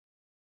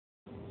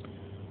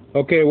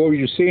Okay, what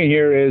you're seeing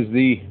here is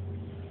the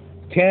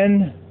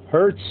 10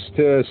 hertz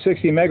to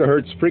 60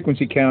 megahertz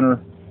frequency counter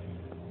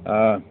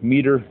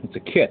meter. It's a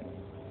kit.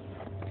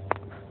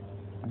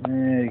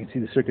 And you can see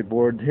the circuit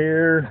board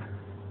here.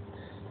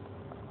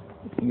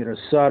 I'm going to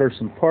solder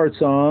some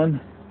parts on.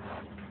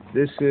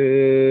 This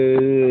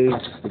is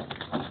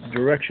the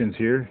directions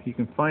here. You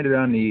can find it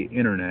on the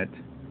internet.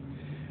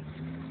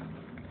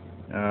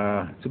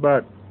 It's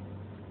about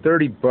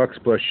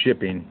 $30 plus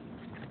shipping.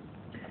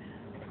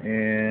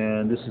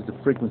 And this is the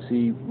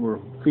frequency we're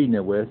feeding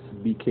it with,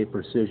 BK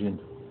Precision.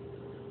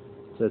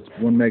 So that's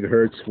 1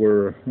 megahertz.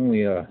 We're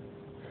only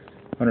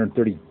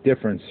 130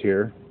 difference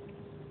here.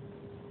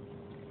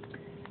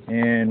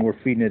 And we're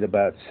feeding it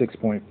about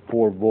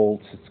 6.4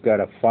 volts. It's got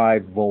a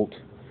 5 volt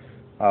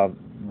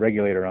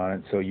regulator on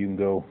it, so you can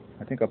go,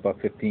 I think, up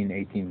 15,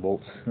 18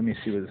 volts. Let me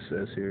see what it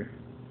says here.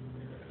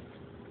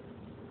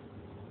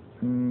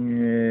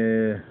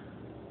 Yeah.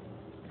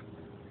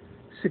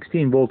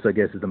 16 volts, I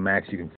guess, is the max you can